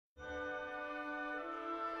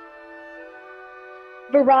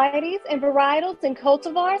Varieties and varietals and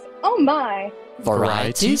cultivars? Oh my!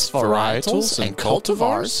 Varieties, varietals, and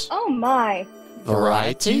cultivars? Oh my!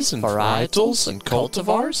 Varieties, varietals, and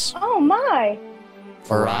cultivars? Oh my!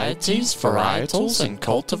 Varieties, varietals, and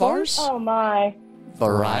cultivars? Oh my!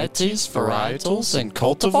 Varieties, varietals, and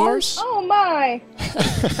cultivars? Oh my!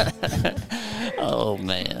 Oh,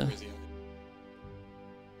 man.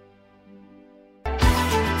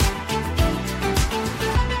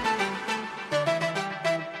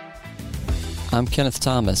 I'm Kenneth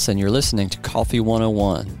Thomas, and you're listening to Coffee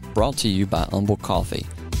 101, brought to you by Humble Coffee.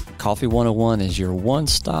 Coffee 101 is your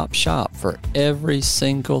one-stop shop for every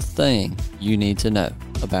single thing you need to know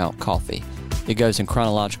about coffee. It goes in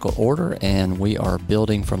chronological order, and we are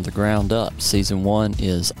building from the ground up. Season 1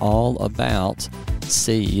 is all about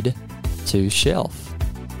seed to shelf.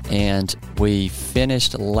 And we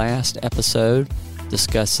finished last episode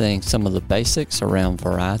discussing some of the basics around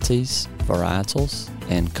varieties, varietals,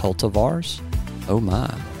 and cultivars. Oh my.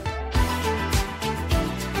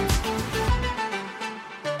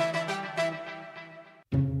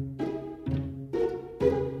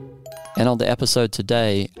 And on the episode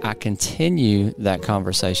today, I continue that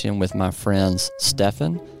conversation with my friends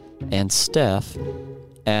Stefan and Steph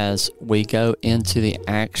as we go into the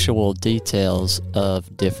actual details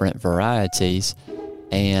of different varieties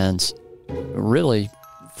and really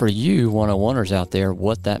for you 101ers out there,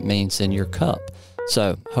 what that means in your cup.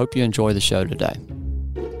 So, hope you enjoy the show today.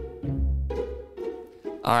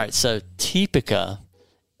 All right, so Typica,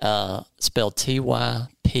 spelled Typica,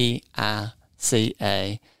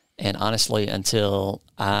 and honestly, until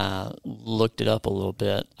I looked it up a little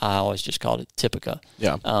bit, I always just called it Typica.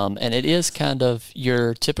 Yeah. And it is kind of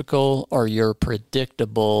your typical or your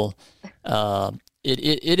predictable.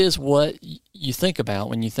 It is what you think about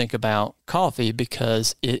when you think about coffee,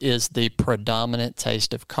 because it is the predominant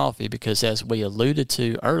taste of coffee, because as we alluded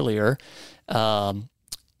to earlier,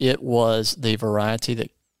 it was the variety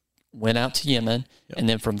that went out to Yemen, yep, and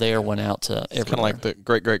then from there went out to everywhere. It's kind of like the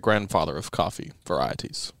great-great-grandfather of coffee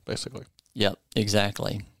varieties, basically. Yep,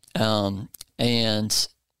 exactly. And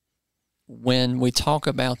when we talk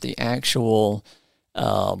about the actual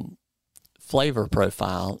flavor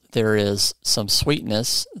profile, there is some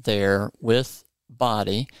sweetness there with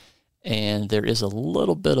body, and there is a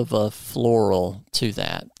little bit of a floral to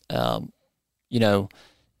that.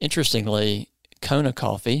 Interestingly, Kona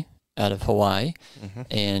coffee out of Hawaii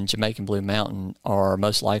and Jamaican Blue Mountain are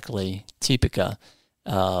most likely Typica,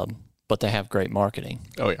 but they have great marketing.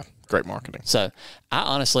 Oh, yeah. Great marketing. So I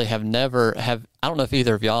honestly I don't know if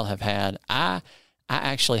either of y'all have had, I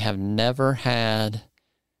actually have never had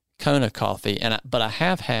Kona coffee, but I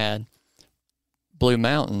have had Blue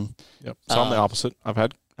Mountain. Yep. So I'm the opposite. I've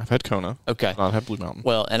had Kona. Okay. Not had Blue Mountain.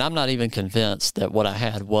 Well, and I'm not even convinced that what I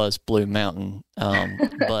had was Blue Mountain.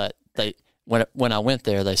 But when I went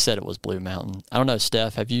there, they said it was Blue Mountain. I don't know,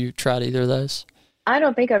 Steph, have you tried either of those? I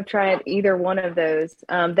don't think I've tried either one of those.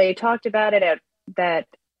 They talked about it at that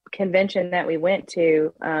convention that we went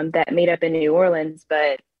to, that meetup in New Orleans,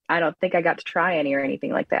 but I don't think I got to try any or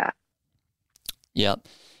anything like that. Yep.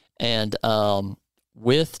 And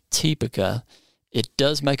with Typica, it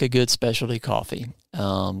does make a good specialty coffee,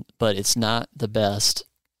 but it's not the best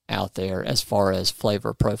out there as far as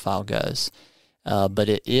flavor profile goes. But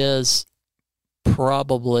it is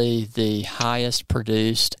probably the highest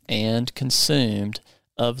produced and consumed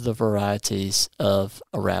of the varieties of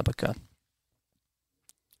Arabica.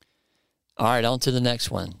 All right, on to the next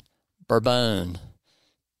one. Bourbon.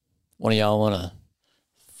 One of y'all want to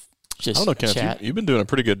just I don't know, Kenneth, chat? you've been doing a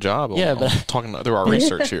pretty good job on talking through our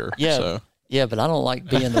research here. Yeah, so. Yeah, but I don't like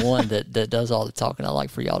being the one that does all the talking. I like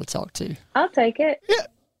for y'all to talk too. I'll take it.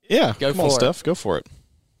 Yeah. Go Come on, Steph. Go for it.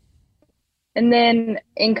 And then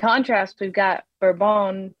in contrast, we've got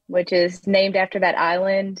Bourbon, which is named after that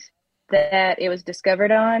island that it was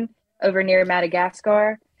discovered on over near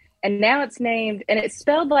Madagascar. And now it's named, and it's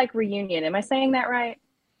spelled like Reunion. Am I saying that right?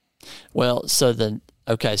 Well, so the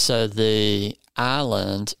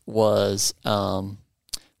island was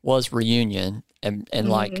Reunion, and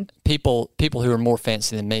like people who are more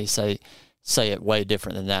fancy than me say it way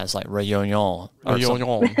different than that. It's like Réunion.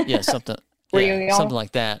 Something. Yeah, something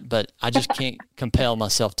like that, but I just can't compel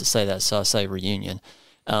myself to say that, so I say Reunion.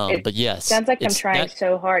 But yes, sounds like I'm trying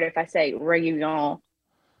so hard if I say Reunion.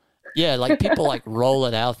 Yeah, like people like roll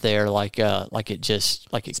it out there like it comes.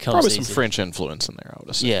 Probably easy. Some French influence in there, I would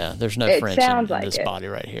assume. Yeah, there's no French in like this body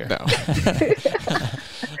right here. No.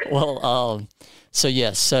 Well, so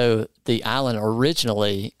the island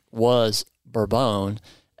originally was Bourbon,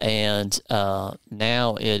 and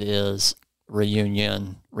now it is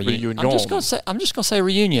Reunion. I'm just gonna say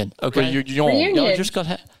reunion. Okay. Reunion. Y'all are just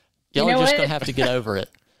gonna have to get over it.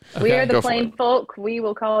 Okay? We are the plain folk. We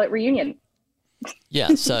will call it reunion. Yeah.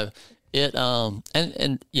 So it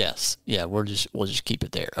and yes, yeah. We'll just keep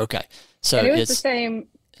it there. Okay. So and it was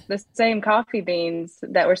the same coffee beans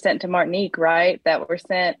that were sent to Martinique, right? That were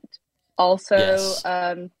sent also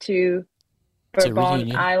to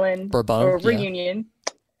Bourbon Island or Reunion.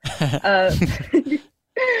 And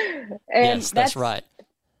yes, that's right.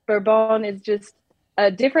 Bourbon is just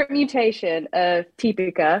a different mutation of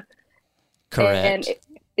Typica. Correct. And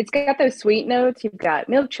it's got those sweet notes. You've got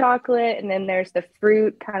milk chocolate, and then there's the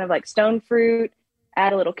fruit, kind of like stone fruit.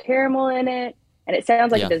 Add a little caramel in it, and it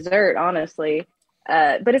sounds like a dessert, honestly.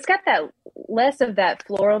 But it's got that less of that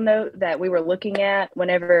floral note that we were looking at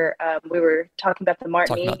whenever we were talking about the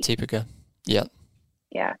Martinique. Talking about Typica. Yep.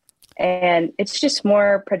 Yeah. And it's just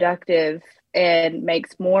more productive and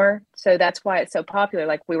makes more. So that's why it's so popular.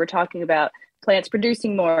 Like we were talking about plants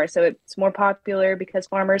producing more. So it's more popular because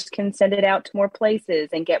farmers can send it out to more places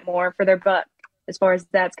and get more for their buck as far as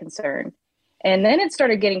that's concerned. And then it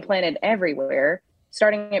started getting planted everywhere,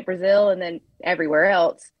 starting at Brazil and then everywhere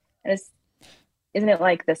else. And isn't it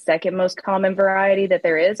like the second most common variety that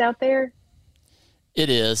there is out there? It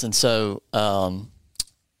is. And so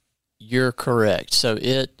you're correct. So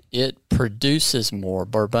it produces more.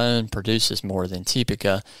 Bourbon produces more than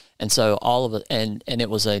Typica. And so all of it, and it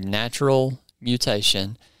was a natural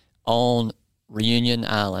mutation on Reunion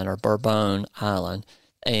Island or Bourbon Island.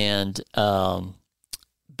 And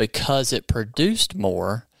because it produced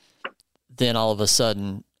more, then all of a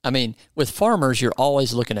sudden, I mean, with farmers, you're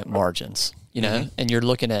always looking at margins, you know, and you're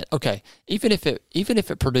looking at, okay, even if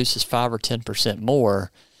it produces 5 or 10%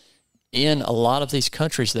 more, in a lot of these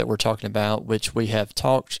countries that we're talking about, which we have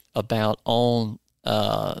talked about on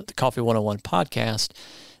the Coffee 101 podcast,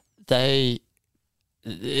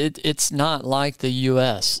 it's not like the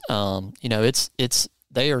U.S. You know,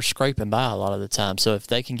 they are scraping by a lot of the time. So if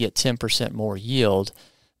they can get 10% more yield,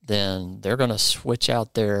 then they're going to switch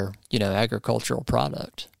out their, you know, agricultural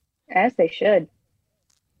product. As they should.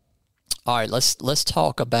 All right, let's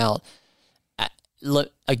talk about.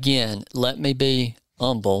 Again, let me be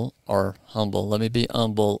humble. Let me be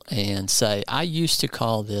humble and say I used to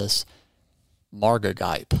call this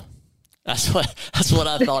Margogype. That's what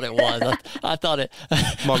I thought it was. I thought it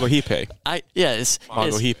Margogype. It's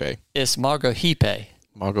Margogype. It's Margogype.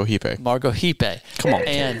 Margogype. Margogype. Come on.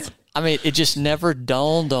 And I mean, it just never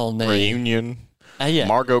dawned on me. Reunion. Yeah.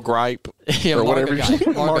 Margogripe. Yeah, or whatever.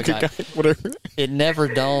 Margogype. Whatever. It never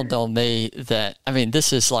dawned on me that, I mean,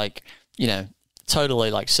 this is like, you know,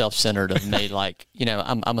 totally like self-centered of me. Like, you know,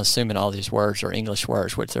 I'm assuming all these words are English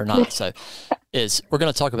words, which they're not. So we're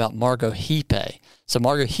going to talk about Margogype. So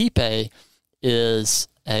Margogype is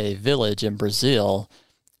a village in Brazil,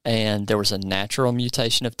 and there was a natural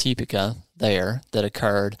mutation of Typica there that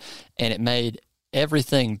occurred, and it made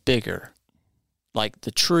everything bigger. Like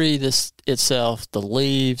the tree itself, the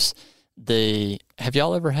leaves, have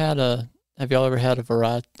y'all ever had a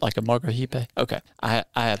variety like a Margogype? Okay. I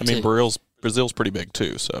have. I mean, Brazil's pretty big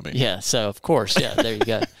too, so I mean. Yeah, so of course, yeah, there you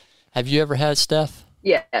go. Have you ever had, Steph?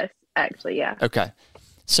 Yes, actually, yeah. Okay.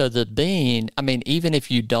 So the bean, I mean, even if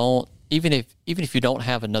you don't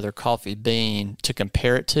have another coffee bean to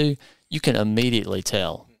compare it to, you can immediately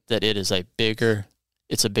tell that it is a bigger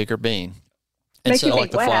bean. And Makes so, you like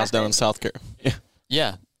think, the what flies down happened? in South Carolina.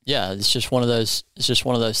 Yeah. It's just one of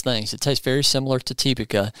those things. It tastes very similar to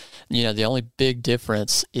Typica. You know, the only big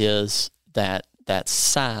difference is that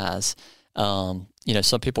size. You know,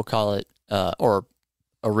 some people call it, or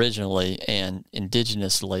originally and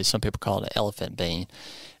indigenously, some people call it an elephant bean.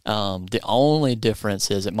 The only difference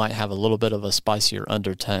is it might have a little bit of a spicier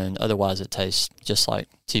undertone. Otherwise, it tastes just like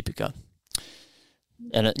Typica.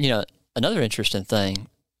 And, you know, another interesting thing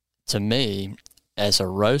to me as a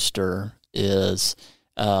roaster is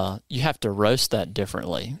you have to roast that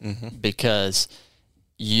differently because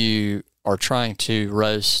you are trying to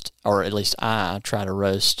roast, or at least I try to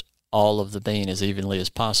roast all of the bean as evenly as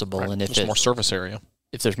possible. Right. And if there's more surface area.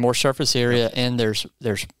 If there's more surface area and there's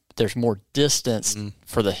more distance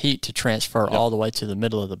for the heat to transfer all the way to the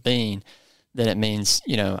middle of the bean, then it means,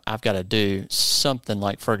 you know, I've got to do something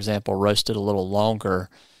like, for example, roast it a little longer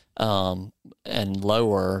and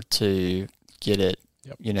lower to get it,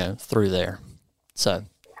 you know, through there. So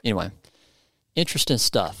anyway, interesting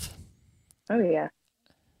stuff. Oh, yeah.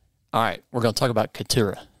 All right, we're going to talk about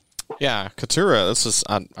Caturra. Yeah, Caturra.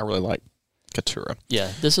 I really like Caturra.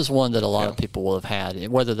 Yeah, this is one that a lot of people will have had,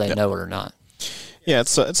 whether they know it or not. Yeah,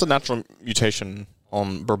 it's a natural mutation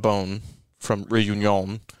on Bourbon from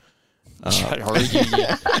Reunion. Or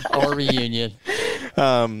reunion. Or reunion.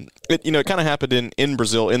 It kind of happened in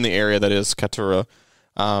Brazil, in the area that is Caturra.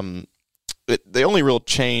 The only real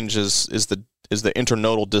change is the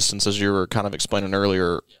internodal distance, as you were kind of explaining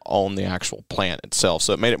earlier, on the actual plant itself.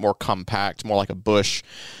 So it made it more compact, more like a bush,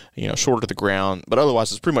 shorter to the ground. But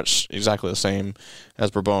otherwise, it's pretty much exactly the same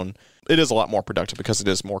as Bourbon. It is a lot more productive because it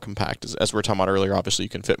is more compact. As we were talking about earlier, obviously you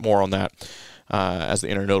can fit more on that as the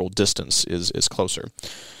internodal distance is closer.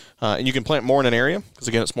 And you can plant more in an area because,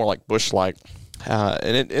 again, it's more like bush-like.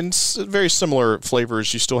 And it's very similar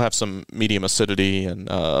flavors. You still have some medium acidity and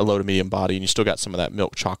a low to medium body, and you still got some of that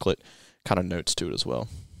milk chocolate kind of notes to it as well.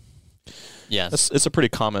 Yeah, it's a pretty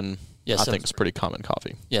common. I think it's pretty common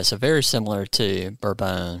coffee. Yeah, so very similar to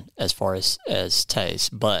Bourbon as far as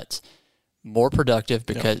taste, but more productive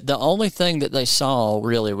because the only thing that they saw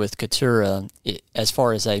really with Caturra, as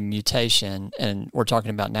far as a mutation, and we're talking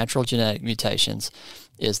about natural genetic mutations,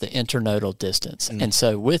 is the internodal distance. Mm-hmm. And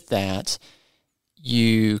so with that,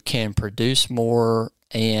 you can produce more,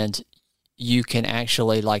 and you can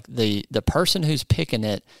actually, like the person who's picking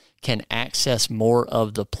it can access more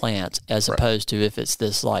of the plant as opposed to if it's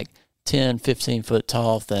this like 10, 15 foot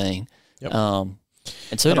tall thing. Yep.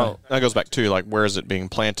 And so that goes back to like, where is it being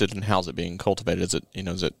planted and how's it being cultivated? Is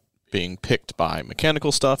it being picked by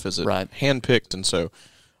mechanical stuff? Is it hand picked? And so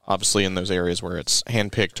obviously in those areas where it's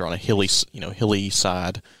hand picked or on a hilly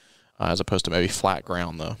side, as opposed to maybe flat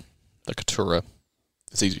ground, the Caturra,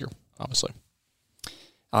 it's easier, obviously.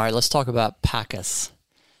 All right, let's talk about Pacas.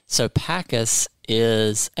 So Pacas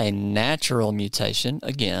is a natural mutation,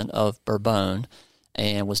 again, of Bourbon,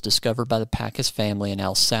 and was discovered by the Pacas family in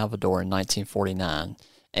El Salvador in 1949.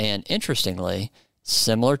 And interestingly,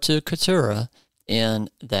 similar to Caturra in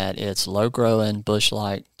that it's low-growing,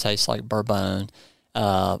 bush-like, tastes like Bourbon.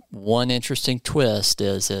 One interesting twist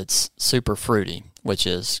is it's super fruity, which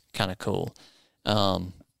is kind of cool.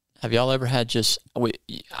 Have y'all ever had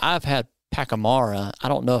I've had Pacamara. I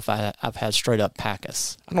don't know if I've had straight up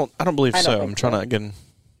Pacas. I don't believe so. I'm trying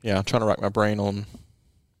to rack my brain on.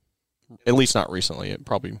 At least not recently. It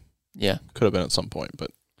probably could have been at some point,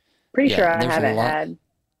 but pretty sure I haven't had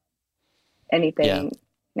anything.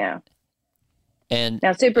 No. And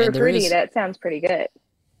now super fruity. That sounds pretty good.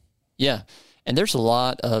 Yeah, and there's a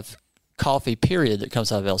lot of coffee period that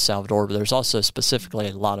comes out of El Salvador, but there's also specifically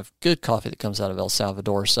a lot of good coffee that comes out of El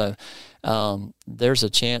Salvador. So there's a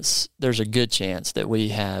good chance that we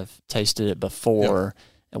have tasted it before,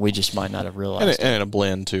 and we just might not have realized. And in a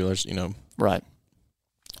blend too. There's right.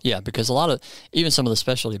 Yeah, because even some of the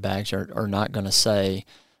specialty bags are not going to say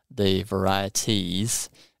the varieties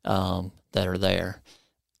that are there.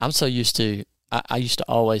 I'm so used to. I used to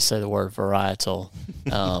always say the word varietal,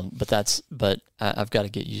 but I've got to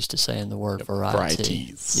get used to saying the word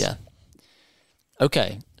varieties. Yeah.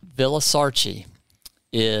 Okay, Villa Sarchi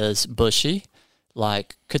is bushy,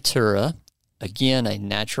 like Caturra. Again, a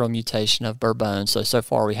natural mutation of Bourbon. So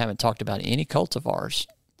far we haven't talked about any cultivars,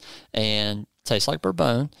 and tastes like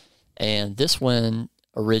Bourbon. And this one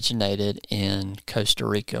originated in Costa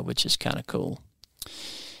Rica, which is kind of cool.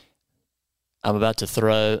 I'm about to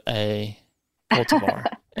throw a cultivar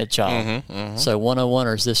at y'all. Mm-hmm, mm-hmm. So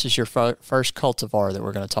 101ers, this is your first cultivar that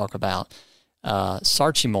we're going to talk about.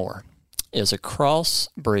 Sarchimore is a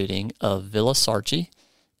cross-breeding of Villa Sarchi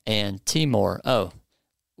and Timor. Oh,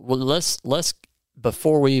 well, let's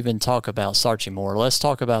before we even talk about Sarchimore, let's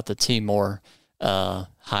talk about the Timor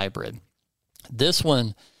hybrid. This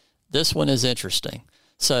one is interesting.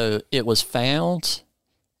 So it was found.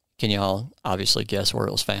 Can y'all obviously guess where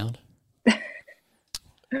it was found?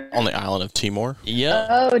 On the island of Timor. Yeah.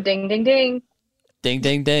 Oh, ding, ding, ding. Ding,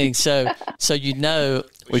 ding, ding. So at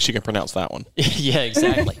least you can pronounce that one. Yeah,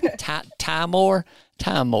 exactly. Timor.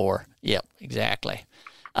 Yep, exactly.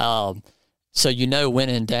 So when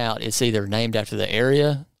in doubt, it's either named after the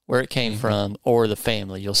area where it came from or the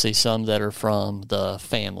family. You'll see some that are from the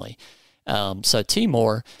family. So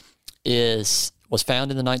Timor was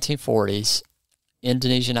found in the 1940s,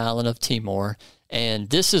 Indonesian island of Timor. And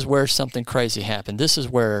this is where something crazy happened. This is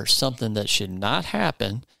where something that should not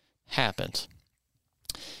happen happened.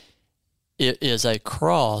 It is a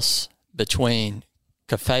cross between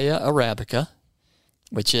Cafea Arabica,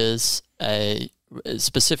 which is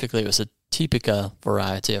specifically it was a Typica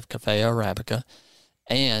variety of Cafea Arabica,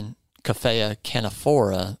 and Cafea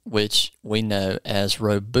Canephora, which we know as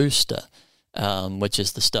Robusta, which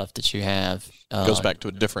is the stuff that you have. Goes back to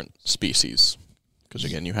a different species, because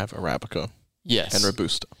again, you have Arabica. Yes. And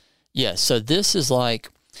Robusta. Yes. So this is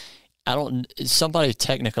like, somebody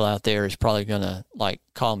technical out there is probably going to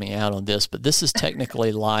call me out on this, but this is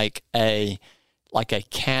technically like a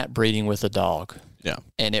cat breeding with a dog. Yeah.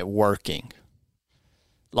 and it working.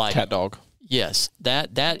 Like Cat dog. Yes, that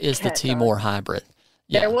is the Cat Timor dog. hybrid.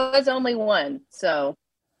 Yeah. There was only one, so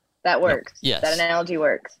that works. Yes. That analogy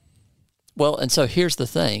works. Well, and so here's the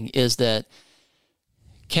thing is that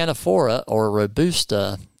Canephora or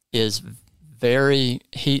Robusta is very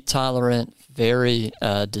heat tolerant, very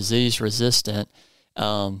disease resistant.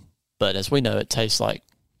 But as we know, it tastes like,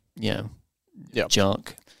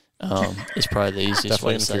 junk. Is probably the easiest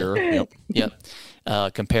way to say it.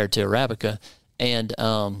 Yep. Compared to Arabica. And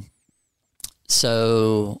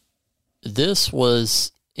so this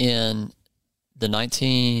was in the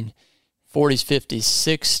 1940s, 50s,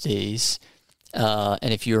 60s.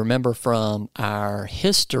 And if you remember from our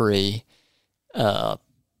history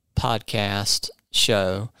podcast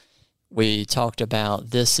show, we talked about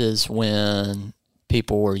this is when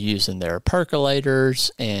people were using their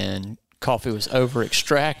percolators and coffee was over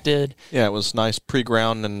extracted. Yeah, it was nice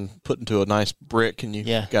pre-ground and put into a nice brick, and you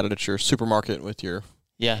got it at your supermarket with your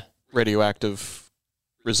radioactive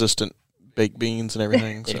resistant baked beans and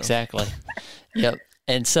everything. So. Exactly. Yep.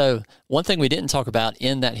 And so one thing we didn't talk about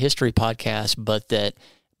in that history podcast, but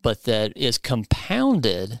that is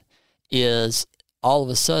compounded, is all of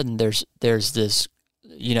a sudden there's this,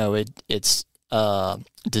 it's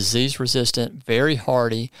disease resistant, very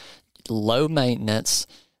hardy, low maintenance,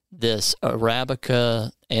 this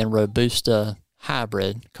Arabica and Robusta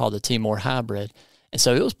hybrid called the Timor hybrid. And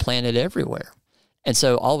so it was planted everywhere. And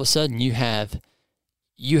so all of a sudden you have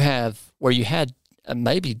where you had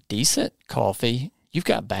maybe decent coffee, you've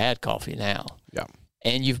got bad coffee now. Yeah.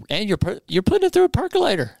 And you're putting it through a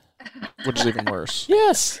percolator. Which is even worse.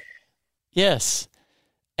 Yes.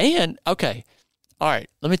 And okay. All right,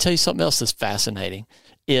 let me tell you something else that's fascinating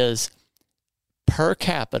is per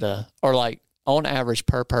capita, or like on average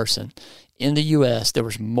per person in the U.S., there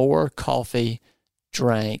was more coffee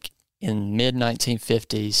drank in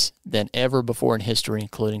mid-1950s than ever before in history,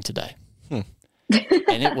 including today.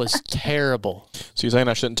 And it was terrible. So you're saying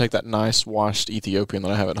I shouldn't take that nice washed Ethiopian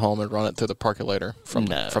that I have at home and run it through the percolator from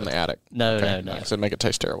the attic? No. So it'd make it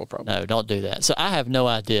taste terrible, probably. No, don't do that. So I have no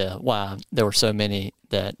idea why there were so many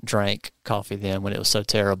that drank coffee then when it was so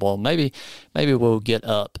terrible. Maybe we'll get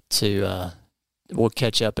up to we'll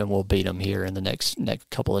catch up and we'll beat them here in the next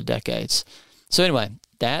couple of decades. So anyway,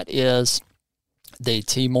 that is the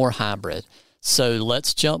Timor hybrid. So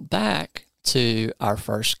let's jump back to our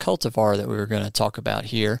first cultivar that we were going to talk about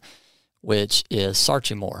here, which is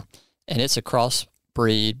Sarchimor. And it's a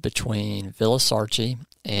crossbreed between Villa Sarchi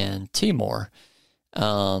and Timor.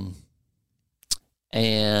 And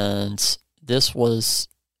this was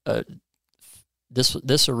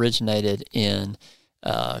this originated in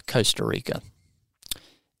Costa Rica.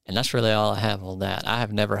 And that's really all I have on that. I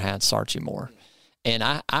have never had Sarchimor. And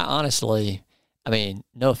I honestly,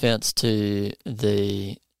 no offense to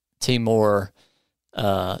the Timor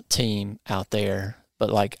team out there,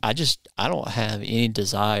 but I don't have any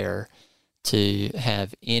desire to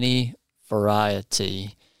have any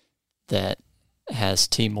variety that has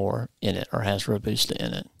Timor in it or has Robusta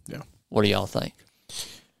in it. Yeah. What do y'all think?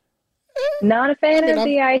 Not a fan of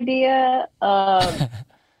the idea.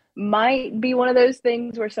 Might be one of those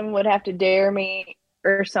things where someone would have to dare me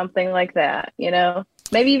or something like that,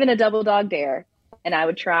 Maybe even a double dog dare, and I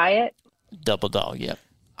would try it. Double dog, yep.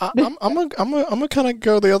 I'm gonna kind of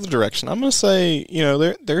go the other direction. I'm gonna say,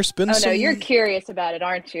 there's been some. Oh no, you're curious about it,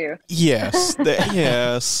 aren't you? Yes,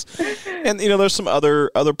 yes. And there's some other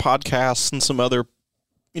podcasts and some other,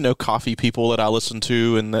 coffee people that I listen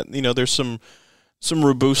to, and that there's some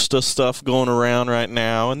Robusta stuff going around right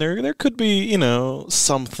now, and there could be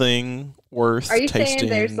something worth. Are you tasting.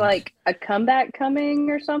 saying there's a comeback coming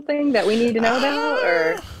or something that we need to know about,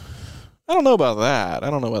 or? I don't know about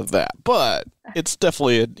that, but it's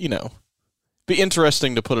definitely be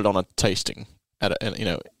interesting to put it on a tasting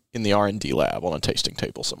in the R&D lab on a tasting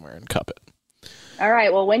table somewhere and cup it. All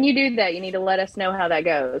right. Well, when you do that, you need to let us know how that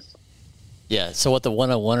goes. Yeah. So what the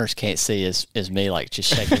 101ers can't see is me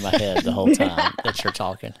just shaking my head the whole time that you're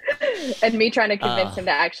talking, and me trying to convince him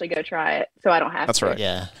to actually go try it, so I don't have to. That's right.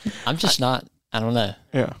 Yeah. I'm just not. I don't know.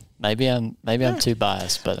 Yeah. Maybe I'm too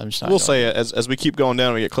biased, but I'm just not. We'll say it as we keep going down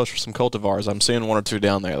and we get closer to some cultivars. I'm seeing one or two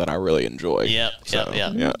down there that I really enjoy. Yep.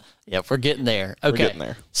 We're getting there. Okay. We're getting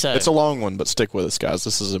there. So it's a long one, but stick with us, guys.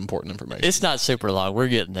 This is important information. It's not super long. We're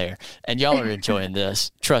getting there, and y'all are enjoying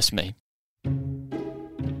this. Trust me.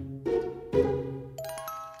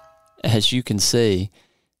 As you can see,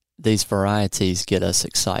 these varieties get us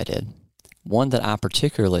excited. One that I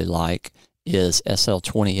particularly like is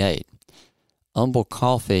SL28. Humble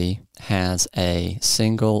Coffee has a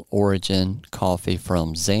single origin coffee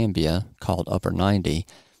from Zambia called Upper 90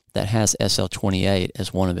 that has SL28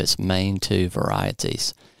 as one of its main 2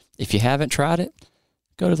 varieties. If you haven't tried it,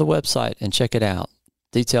 go to the website and check it out.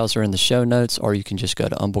 Details are in the show notes, or you can just go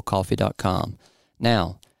to humblecoffee.com.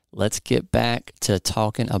 Now, let's get back to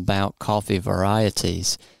talking about coffee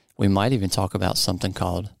varieties. We might even talk about something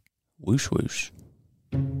called whoosh whoosh.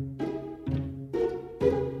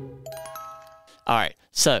 All right,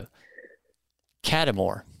 so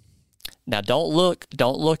Catamore. Now, don't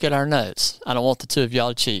look at our notes. I don't want the two of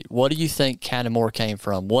y'all to cheat. What do you think Catamore came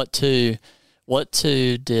from? What two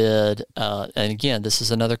did? And again, this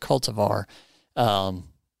is another cultivar.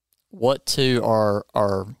 What two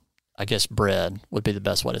are I guess bred would be the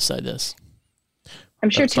best way to say this. I'm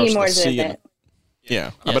sure Timor's in it.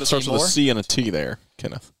 Yeah, I bet it starts with a C and a T there,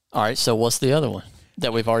 Kenneth. All right, so what's the other one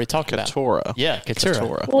that we've already talked about? Caturra. Yeah,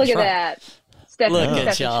 Caturra. Look at that. Look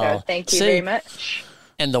at y'all. Thank you very much.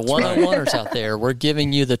 And the 101ers out there, we're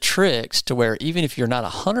giving you the tricks to where even if you're not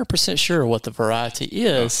 100% sure what the variety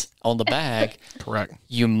is on the bag, correct,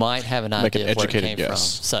 you might have an idea of where it came from.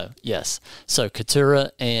 So, yes. So,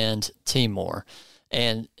 Caturra and Timor.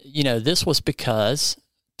 And, this was because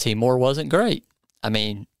Timor wasn't great. I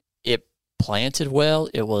mean, it planted well.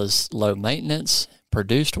 It was low maintenance,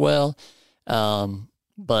 produced well.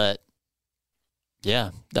 But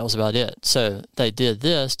yeah, that was about it. So they did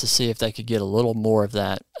this to see if they could get a little more of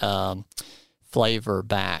that flavor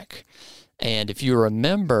back. And if you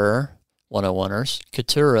remember 101ers,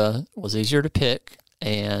 Caturra was easier to pick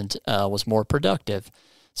and was more productive.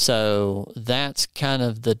 So that's kind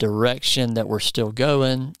of the direction that we're still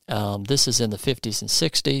going. This is in the 50s and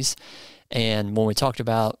 60s. And when we talked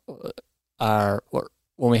about when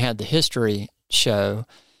we had the history show,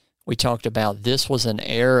 we talked about this was an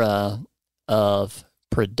era of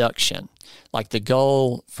production. Like the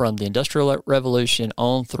goal from the Industrial Revolution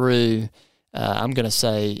on through, I'm going to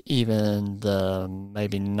say even the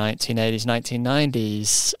maybe 1980s,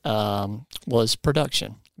 1990s was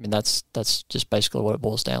production. I mean, that's just basically what it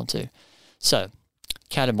boils down to. So,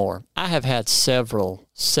 Catamore. I have had several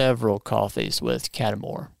coffees with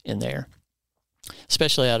Catamore in there,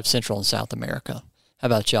 especially out of Central and South America. How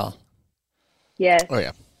about y'all? Yes. Oh,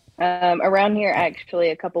 yeah. Around here, actually,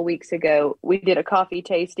 a couple weeks ago, we did a coffee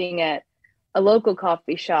tasting at a local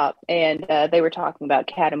coffee shop, and they were talking about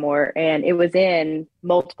Catamore, and it was in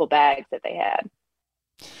multiple bags that they had.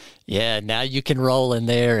 Yeah, now you can roll in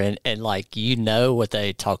there and like what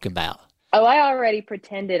they talk about. Oh, I already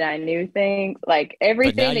pretended I knew things. Like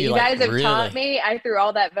everything that you guys have taught me, I threw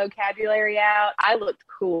all that vocabulary out. I looked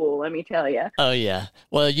cool, let me tell you. Oh, yeah.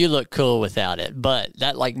 Well, you look cool without it, but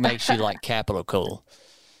that makes you capital cool.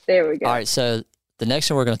 There we go. All right, so the next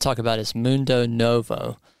one we're going to talk about is Mundo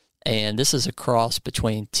Novo, and this is a cross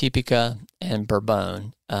between Típica and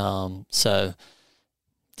Bourbon. So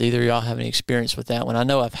do either of y'all have any experience with that one? I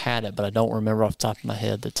know I've had it, but I don't remember off the top of my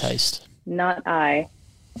head the taste. Not I.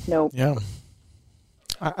 Nope. Yeah.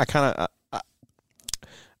 I kind of,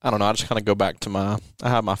 I don't know. I just kind of go back to I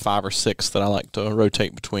have my 5 or 6 that I like to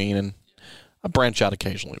rotate between, and I branch out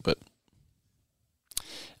occasionally, but.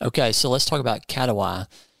 Okay, so let's talk about Catawai.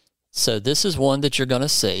 So this is one that you're going to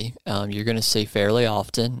see. You're going to see fairly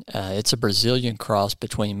often. It's a Brazilian cross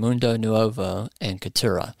between Mundo Novo and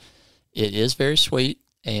Caturra. It is very sweet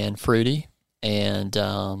and fruity, and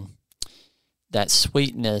that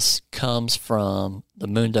sweetness comes from the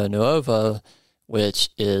Mundo Novo, which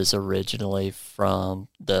is originally from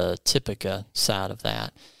the Típica side of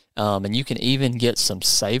that. And you can even get some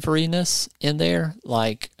savoriness in there,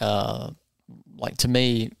 like to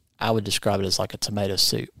me, I would describe it as like a tomato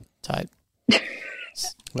soup type.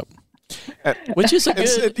 Which is a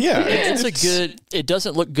good, it's a good, it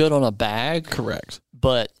doesn't look good on a bag. Correct.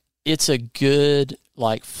 But it's a good,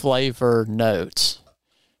 flavor note.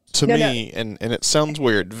 To me, and it sounds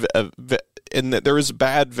weird, in that there is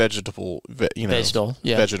bad vegetal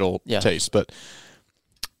taste, but,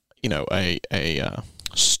 a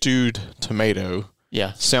stewed tomato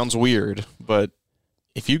sounds weird, but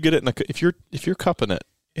if you get it if you're cupping it,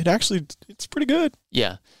 it's pretty good.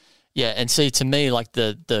 Yeah. Yeah, and see, to me,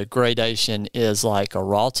 the gradation is like a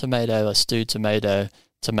raw tomato, a stewed tomato,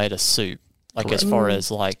 tomato soup. Correct. As far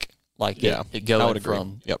as it going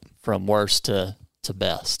from worst to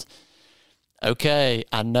best. Okay,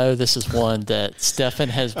 I know this is one that Stefan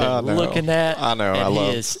has been looking at. I know,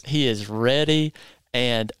 and he is ready,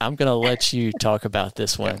 and I'm going to let you talk about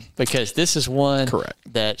this one because this is one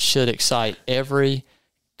that should excite every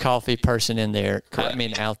coffee person in there. Correct. I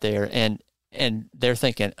mean, out there, and they're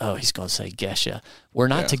thinking, oh, he's going to say Gesha. We're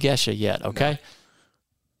not to Gesha yet, okay? No.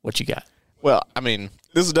 What you got? Well, I mean,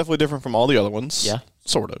 this is definitely different from all the other ones. Yeah.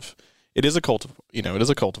 Sort of. it is a cultivar. It is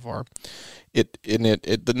a cultivar.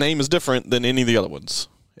 The name is different than any of the other ones.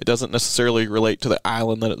 It doesn't necessarily relate to the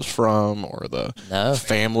island that it's from or the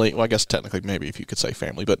family. Well, I guess technically maybe if you could say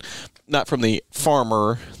family, but not from the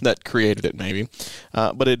farmer that created it maybe.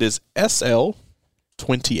 But it is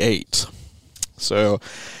SL28. So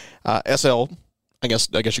SL, I guess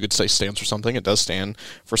you could say stands for something. It does stand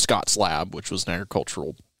for Scott's Lab, which was an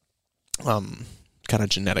agricultural kind of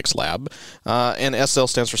genetics lab. And SL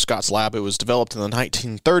stands for Scott's Lab. It was developed in the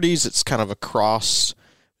 1930s. It's kind of a cross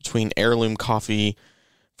between heirloom coffee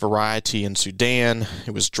variety in Sudan.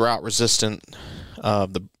 It was drought resistant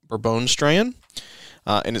of the Bourbon strain,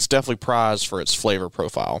 and it's definitely prized for its flavor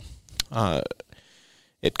profile.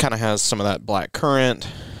 It kind of has some of that black currant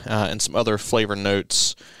and some other flavor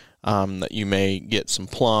notes that you may get, some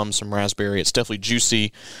plum, some raspberry. It's definitely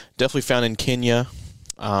juicy, definitely found in Kenya,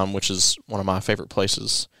 which is one of my favorite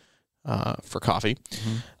places for coffee.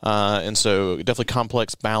 And so definitely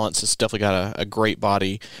complex balance. It's definitely got a great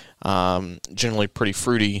body, generally pretty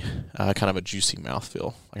fruity, kind of a juicy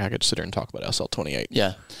mouthfeel. Like I could sit here and talk about SL28.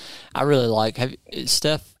 Yeah. I really like,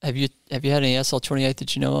 Steph, have you had any SL28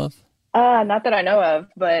 that you know of? Not that I know of,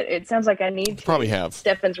 but it sounds like I need to. Probably have.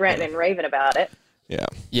 Stefan's ranting and raving about it. Yeah.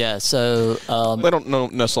 Yeah, so... they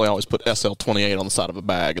don't necessarily always put SL28 on the side of a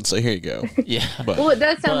bag and say, here you go. Yeah. Well, it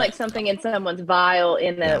does sound like something in someone's vial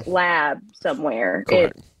in the lab somewhere.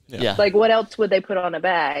 Correct. Like, what else would they put on a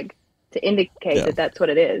bag to indicate that that's what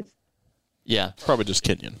it is? Yeah. Probably just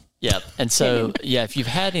Kenyan. Yeah, and so, if you've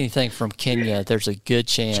had anything from Kenya, there's a good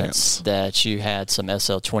chance that you had some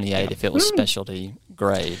SL28 if it was specialty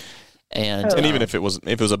grade. And even if it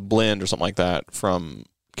was a blend or something like that from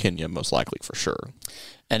Kenya, most likely for sure.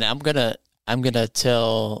 And I'm gonna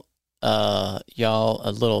tell y'all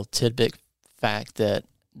a little tidbit fact that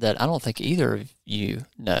I don't think either of you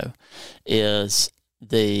know is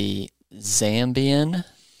the Zambian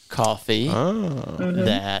coffee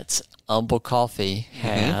that Humble Coffee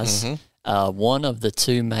has. One of the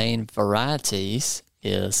two main varieties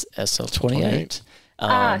is SL28.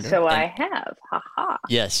 So I have. Ha ha.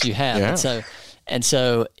 Yes, you have. Yeah. And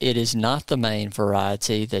so it is not the main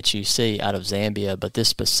variety that you see out of Zambia, but this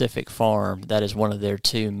specific farm, that is one of their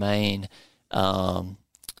two main, varieties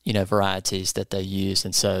that they use.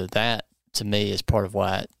 And so that, to me, is part of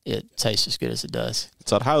why it tastes as good as it does.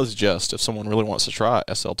 So I'd highly suggest if someone really wants to try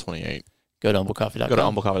SL28, go to humblecoffee.com. Go to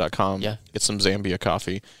humblecoffee.com. Yeah. Get some Zambia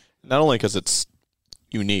coffee. Not only because it's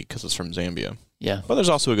unique because it's from Zambia, but there's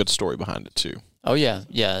also a good story behind it too. Oh, yeah.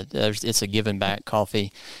 It's a giving back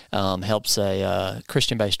coffee. Helps a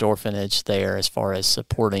Christian-based orphanage there as far as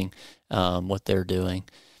supporting what they're doing.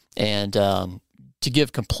 And to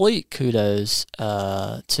give complete kudos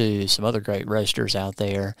to some other great roasters out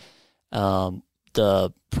there,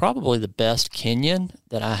 probably the best Kenyan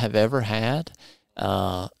that I have ever had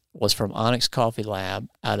was from Onyx Coffee Lab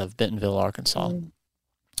out of Bentonville, Arkansas.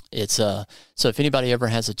 It's so if anybody ever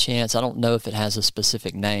has a chance, I don't know if it has a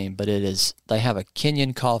specific name, but they have a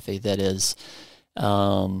Kenyan coffee that is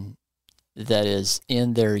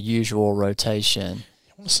in their usual rotation.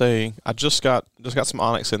 I want to say I just got some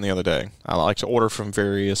Onyx in the other day. I like to order from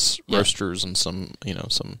various roasters and some people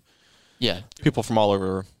from all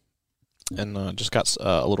over, and just got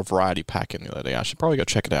a little variety pack in the other day. I should probably go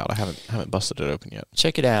check it out. I haven't busted it open yet.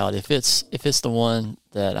 Check it out if it's the one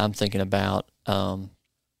that I'm thinking about.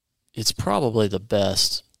 It's probably the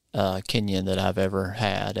best Kenyan that I've ever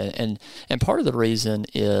had, and part of the reason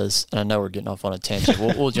is, and I know we're getting off on a tangent.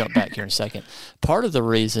 We'll jump back here in a second. Part of the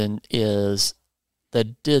reason is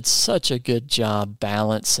they did such a good job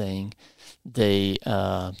balancing the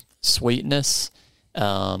sweetness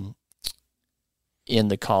in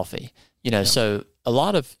the coffee. So a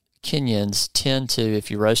lot of Kenyans tend to, if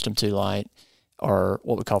you roast them too light, are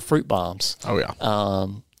what we call fruit bombs. Oh yeah.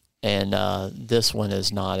 And this one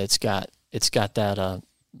is not. It's got that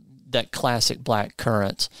classic black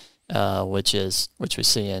currant, which we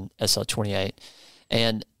see in SL28,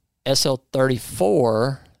 and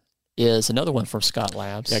SL34 is another one from Scott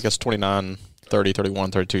Labs. Yeah, I guess 29, 30,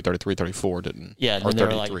 31, 32, 33, 34 didn't. Yeah, and they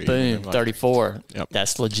were like, boom, 34. Yep.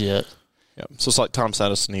 That's legit. Yep. So it's like Thomas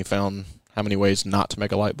Edison. He found how many ways not to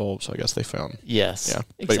make a light bulb. So I guess they found. Yes. Yeah.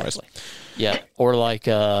 Exactly. Yeah. Or like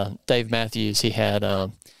Dave Matthews, he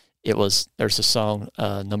had. There's a song,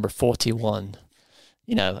 number 41.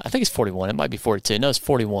 I think it's 41. It might be 42. No, it's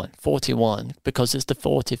 41. 41, because it's the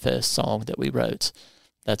 41st song that we wrote.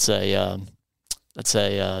 That's a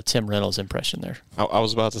Tim Reynolds impression there. I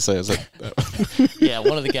was about to say, is it? Yeah,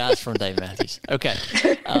 one of the guys from Dave Matthews. Okay.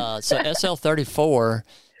 So SL34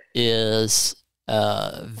 is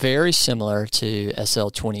very similar to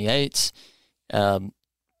SL28.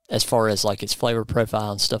 as far as like its flavor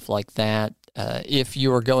profile and stuff like that. If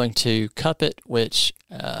you are going to cup it, which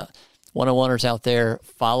 101ers out there,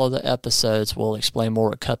 follow the episodes. We'll explain more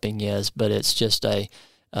what cupping is, but it's just a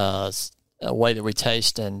way that we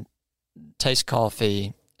taste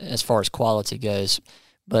coffee as far as quality goes.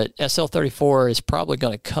 But SL34 is probably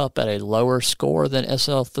going to cup at a lower score than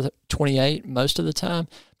SL28 most of the time,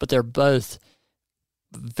 but they're both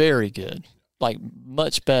very good, like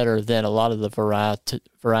much better than a lot of the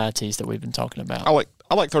varieties that we've been talking about. I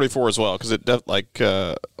like 34 as well because it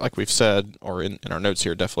like we've said, or in our notes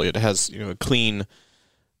here, definitely it has a clean,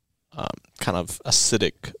 kind of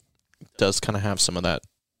acidic. Does kind of have some of that,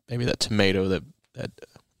 maybe that tomato, that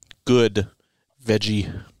good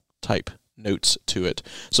veggie type notes to it.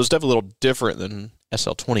 So it's definitely a little different than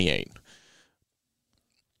SL28.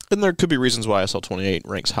 And there could be reasons why SL28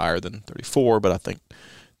 ranks higher than 34, but I think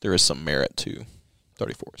there is some merit to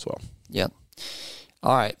 34 as well. Yep.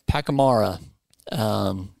 All right, Pacamara.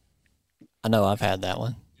 I know I've had that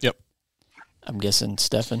one. Yep. I'm guessing,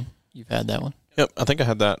 Stefan, you've had that one? Yep, I think I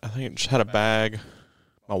had that. I think I just had a bag.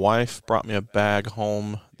 My wife brought me a bag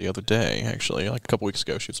home the other day, actually, like a couple weeks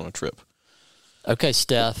ago. She was on a trip. Okay,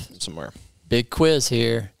 Steph. Somewhere. Big quiz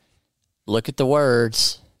here. Look at the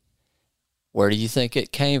words. Where do you think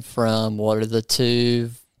it came from? What are the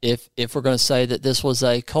two? If we're going to say that this was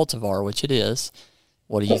a cultivar, which it is,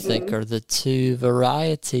 what do you think are the two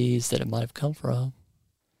varieties that it might have come from?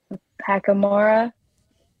 Pacamara.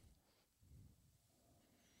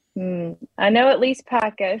 I know at least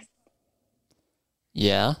Pacus.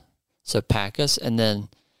 Yeah. So Pacus and then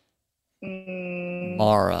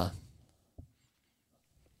Mara.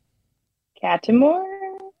 Catamore?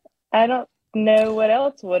 I don't know what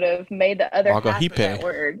else would have made the other half of that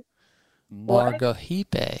word.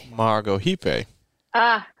 Margohipe. Margohipe.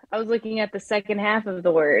 I was looking at the second half of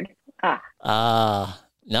the word. No,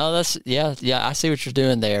 that's, yeah, I see what you're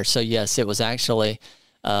doing there. So, yes, it was actually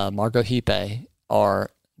Margohipe, or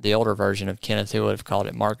the older version of Kenneth, who would have called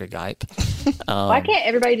it Margogipe. Why can't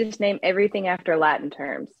everybody just name everything after Latin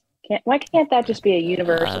terms? Why can't that just be a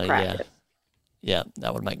universal practice? Yeah,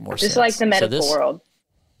 that would make more sense. Just like the medical world.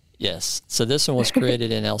 Yes. So this one was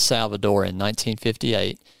created in El Salvador in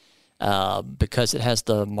 1958 because it has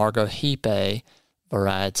the Margohipe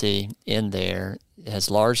variety in there. It has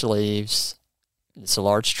large leaves. It's a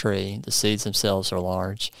large tree. The seeds themselves are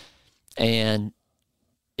large. And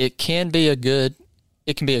it can be a good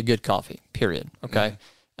coffee, period. Okay.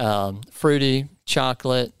 Fruity,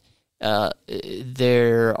 chocolate.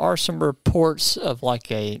 There are some reports of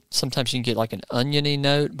sometimes you can get like an oniony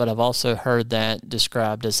note, but I've also heard that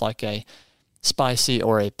described as like a spicy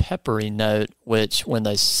or a peppery note, which when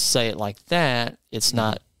they say it like that, it's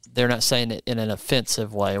not, they're not saying it in an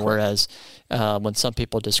offensive way. Correct. Whereas when some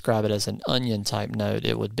people describe it as an onion type note,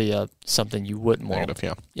 it would be something you wouldn't want.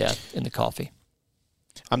 Yeah, in the coffee.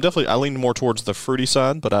 I lean more towards the fruity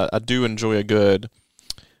side, but I do enjoy a good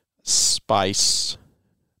spice,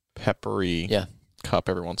 peppery cup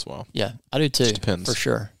every once in a while. Yeah, I do too. Just depends. For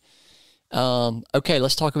sure. Okay,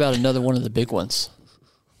 let's talk about another one of the big ones.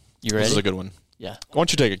 You ready? This is a good one. Yeah. Why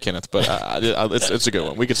don't you take it, Kenneth? But it's a good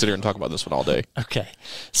one. We could sit here and talk about this one all day. Okay.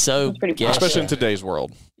 So, especially in today's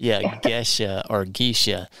world. Yeah, Gesha or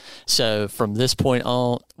Geisha. So from this point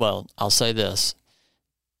on, well, I'll say this.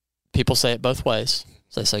 People say it both ways.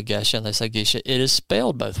 So they say Gesha and they say Geisha. It is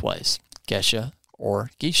spelled both ways, Gesha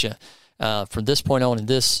or Geisha. From this point on in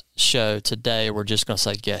this show today, we're just going to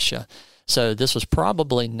say Gesha. So this was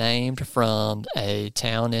probably named from a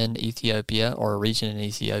town in Ethiopia or a region in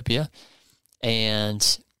Ethiopia.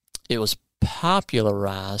 And it was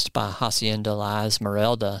popularized by Hacienda La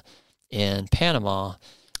Esmeralda in Panama.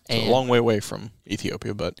 It's a long way away from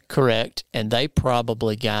Ethiopia, but... Correct. And they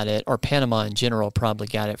probably got it, or Panama in general probably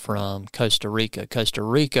got it from Costa Rica. Costa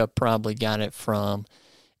Rica probably got it from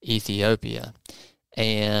Ethiopia.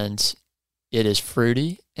 And it is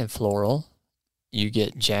fruity and floral. You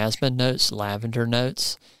get jasmine notes, lavender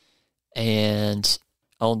notes, and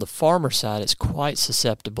on the farmer side, it's quite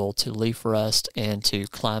susceptible to leaf rust and to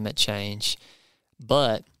climate change,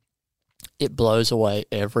 but it blows away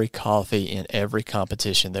every coffee in every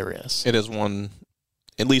competition there is. It has won,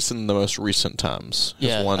 at least in the most recent times.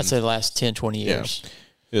 Yeah, I'd say the last 10, 20 years.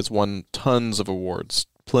 It has won tons of awards,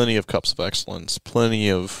 plenty of Cups of Excellence,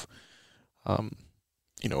 plenty of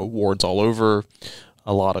awards all over.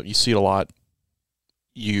 You see it a lot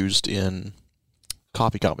used in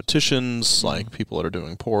coffee competitions, like people that are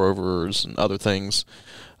doing pour-overs and other things,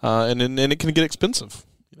 and it can get expensive.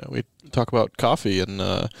 We talk about coffee, and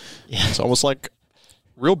it's almost like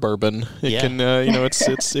real bourbon. It can,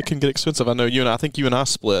 it can get expensive. I know I think you and I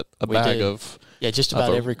split a bag of Yeah, just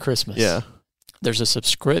about every Christmas. Yeah. There's a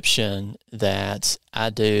subscription that I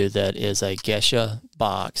do that is a Gesha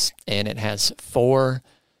box, and it has 4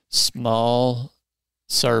 small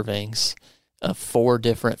servings of 4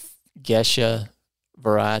 different Gesha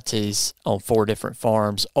varieties on 4 different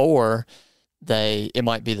farms, or it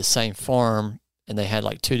might be the same farm and they had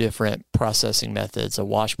like 2 different processing methods, a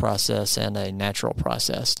wash process and a natural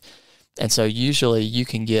processed. And so usually you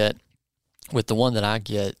can get, with the one that I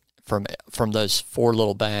get from those 4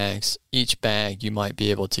 little bags, each bag you might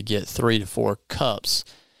be able to get 3 to 4 cups,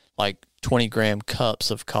 like 20-gram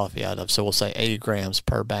cups of coffee out of. So we'll say 80 grams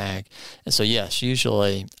per bag. And so yes,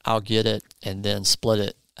 usually I'll get it and then split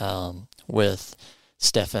it with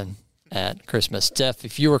Stefan at Christmas. Steph,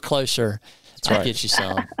 if you were closer, I'd get you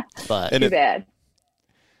some. But too bad.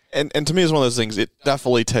 And to me, it's one of those things. It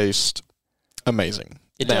definitely tastes amazing.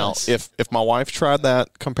 It now, does. if my wife tried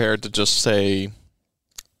that compared to just say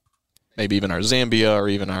maybe even our Zambia or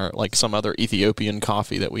even our like some other Ethiopian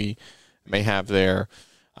coffee that we may have there,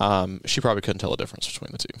 she probably couldn't tell the difference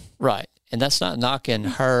between the two. Right, and that's not knocking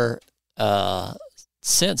her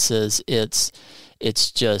senses. It's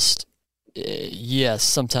just yes.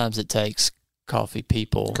 Sometimes it takes coffee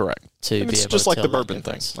people Correct to and be it's able just to like tell the that bourbon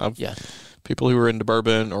difference. thing. Yeah. People who are into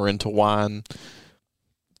bourbon or into wine,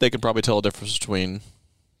 they could probably tell a difference between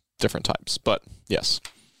different types. But yes.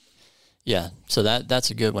 Yeah, so that's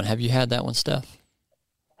a good one. Have you had that one, Steph?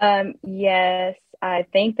 Yes, I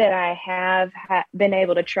think that I have been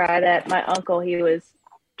able to try that. My uncle, he was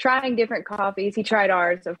trying different coffees. He tried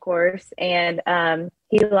ours, of course, and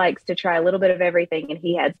he likes to try a little bit of everything, and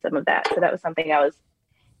he had some of that. So that was something I was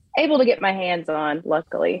able to get my hands on,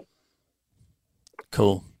 luckily.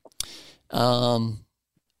 Cool.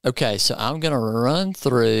 Okay, so I'm going to run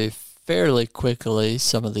through fairly quickly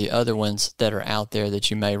some of the other ones that are out there that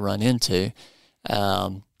you may run into.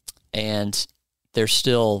 And there's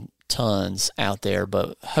still tons out there,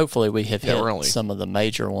 but hopefully we have hit some of the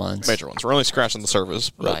major ones. Major ones. We're only scratching the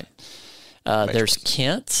surface. Right. There's ones.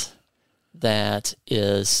 Kent, that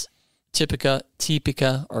is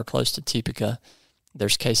Typica or close to Typica.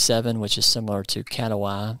 There's K7, which is similar to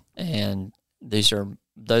Katawai, and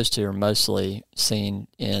those two are mostly seen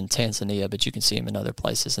in Tanzania, but you can see them in other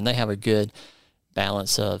places, and they have a good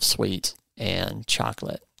balance of sweet and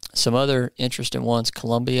chocolate. Some other interesting ones,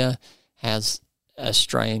 Colombia has a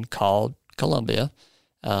strain called Colombia.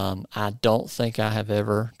 I don't think I have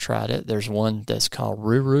ever tried it. There's one that's called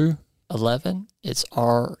Ruru 11. It's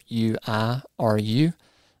RUIRU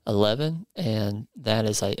 11, and that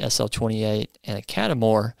is a SL28 and a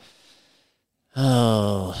Catamore.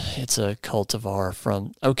 Oh, it's a cultivar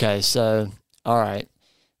from... Okay, so, all right.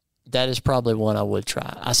 That is probably one I would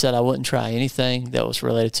try. I said I wouldn't try anything that was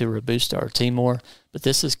related to Robusta or Timor, but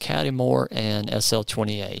this is Catamore and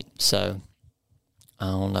SL28. So, I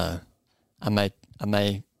don't know. I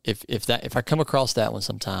may if I come across that one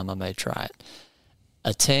sometime, I may try it.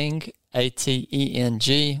 Ateng,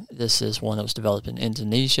 ATENG. This is one that was developed in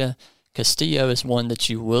Indonesia. Castillo is one that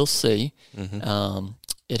you will see. Mm-hmm.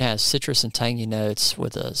 It has citrus and tangy notes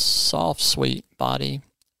with a soft, sweet body.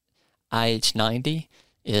 IH90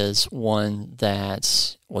 is one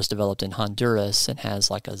that was developed in Honduras and has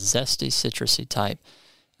like a zesty, citrusy type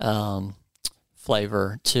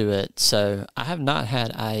flavor to it. So I have not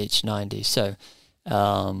had IH90. So,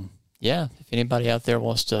 yeah, if anybody out there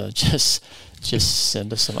wants to just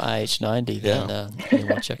send us some IH90, then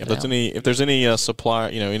we'll check it out. If there's any supplier,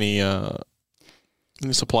 any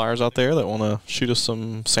suppliers out there that want to shoot us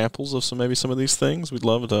some samples of some of these things, we'd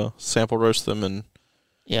love to sample roast them and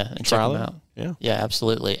try them out. Yeah,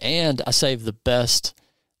 absolutely. And I saved the best.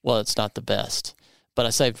 Well, it's not the best, but I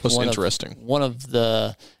saved one of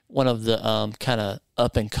the kind of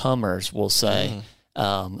up and comers, we'll say,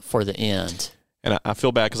 for the end. And I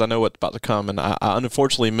feel bad because I know what's about to come, and I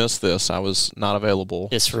unfortunately missed this. I was not available.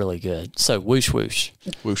 It's really good. So whoosh whoosh,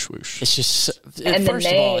 whoosh whoosh. It's just and first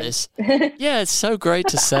of all, it's so great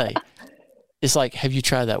to say. It's like, have you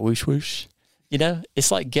tried that whoosh whoosh? It's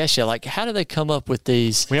like Gesha. Like, how do they come up with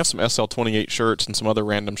these? We have some SL28 shirts and some other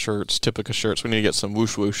random shirts, Typica shirts. We need to get some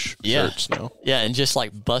whoosh whoosh shirts now. Yeah, and just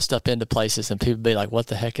like bust up into places, and people be like, "What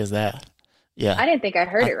the heck is that?" Yeah, I didn't think I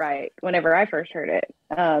heard it right whenever I first heard it.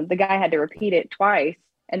 The guy had to repeat it twice,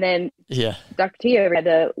 and then Dr. Tio had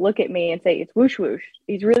to look at me and say, "It's whoosh whoosh."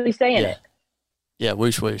 He's really saying it. Yeah,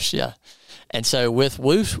 whoosh whoosh. Yeah, and so with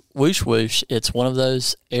whoosh whoosh, it's one of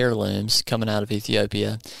those heirlooms coming out of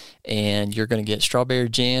Ethiopia, and you're going to get strawberry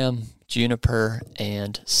jam, juniper,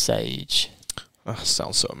 and sage. Oh,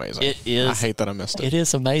 sounds so amazing. It is. I hate that I missed it. It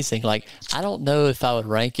is amazing. Like, I don't know if I would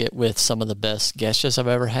rank it with some of the best Geshas I've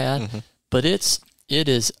ever had. Mm-hmm. But it's it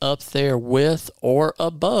is up there with or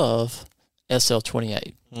above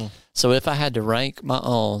SL28. So if I had to rank my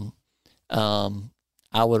own,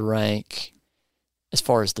 I would rank, as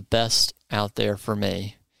far as the best out there for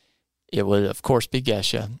me, it would, of course, be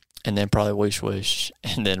Gesha, and then probably Whoosh Whoosh,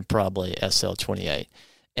 and then probably SL28.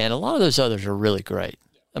 And a lot of those others are really great.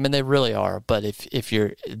 I mean, they really are. But if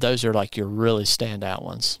you're, those are like your really standout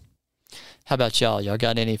ones. How about y'all? Y'all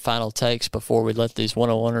got any final takes before we let these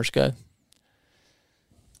 101ers go?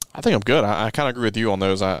 I think I'm good. I kind of agree with you on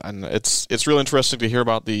those. And it's really interesting to hear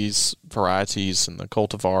about these varieties and the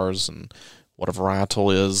cultivars and what a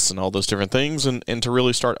varietal is and all those different things, and to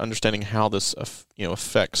really start understanding how this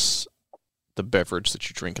affects the beverage that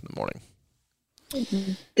you drink in the morning.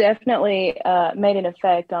 Definitely made an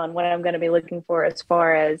effect on what I'm going to be looking for as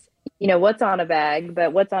far as, what's on a bag,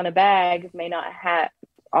 but what's on a bag may not have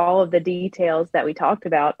all of the details that we talked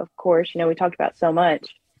about. Of course, we talked about so much,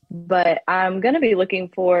 but I'm going to be looking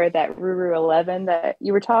for that Ruru 11 that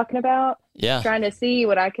you were talking about. Yeah. Trying to see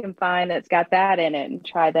what I can find that's got that in it and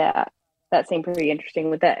try that. That seemed pretty interesting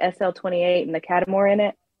with that SL28 and the Catamore in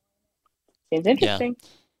it. Seems interesting.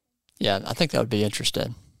 Yeah, I think that would be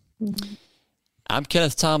interesting. Mm-hmm. I'm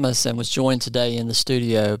Kenneth Thomas and was joined today in the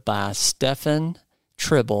studio by Stefan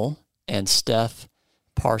Tribble and Steph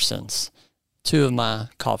Parsons, two of my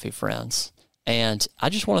coffee friends. And I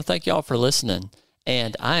just want to thank y'all for listening.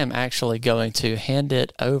 And I am actually going to hand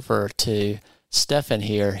it over to Stefan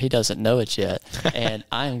here. He doesn't know it yet. And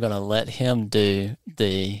I am going to let him do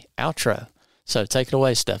the outro. So take it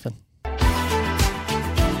away, Stefan.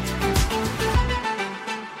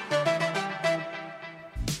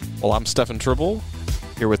 Well, I'm Stefan Tribble,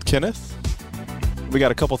 here with Kenneth. We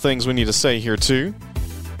got a couple things we need to say here, too.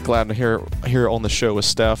 Glad to here on the show with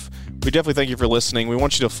Steph. We definitely thank you for listening. We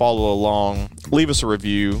want you to follow along. Leave us a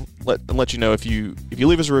review. Let you know if you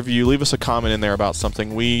leave us a review, leave us a comment in there about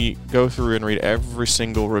something. We go through and read every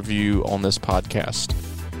single review on this podcast.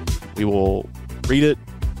 We will read it,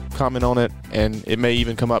 comment on it, and it may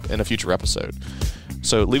even come up in a future episode.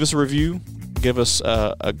 So leave us a review. Give us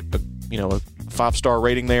a 5-star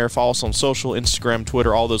rating there. Follow us on social, Instagram,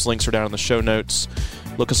 Twitter. All those links are down in the show notes.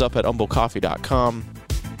 Look us up at umblecoffee.com.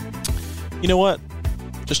 You know what?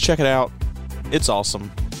 Just check it out. It's awesome.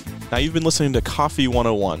 Now, you've been listening to Coffee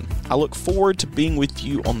 101. I look forward to being with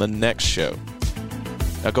you on the next show.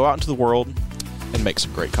 Now, go out into the world and make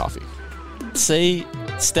some great coffee. See,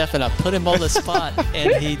 Stefan, I put him on the spot,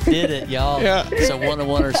 and he did it, y'all. Yeah. So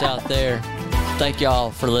 101ers out there, thank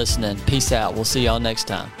y'all for listening. Peace out. We'll see y'all next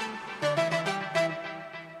time.